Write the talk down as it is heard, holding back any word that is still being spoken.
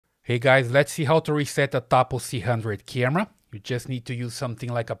Hey guys, let's see how to reset a Tapo C100 camera. You just need to use something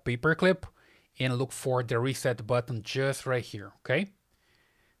like a paperclip and look for the reset button just right here, okay?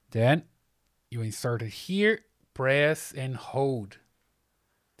 Then you insert it here, press and hold.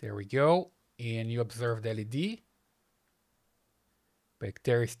 There we go. And you observe the LED. Back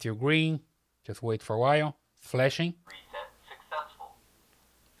there is still green. Just wait for a while. It's flashing. Reset successful.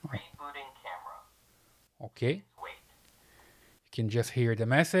 Rebooting camera. Okay. Wait. You can just hear the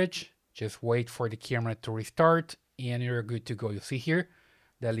message. Just wait for the camera to restart and you're good to go. You see here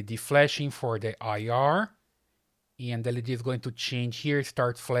the LED flashing for the IR, and the LED is going to change here,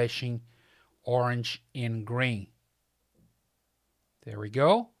 start flashing orange and green. There we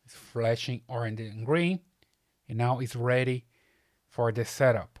go. It's flashing orange and green, and now it's ready for the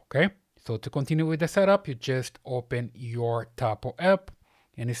setup. Okay, so to continue with the setup, you just open your Tapo app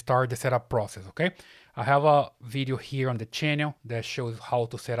and start the setup process. Okay, I have a video here on the channel that shows how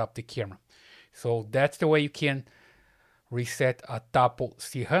to set up the camera. So that's the way you can reset a Tapo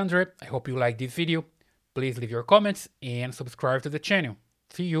C100. I hope you like this video. Please leave your comments and subscribe to the channel.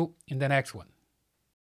 See you in the next one.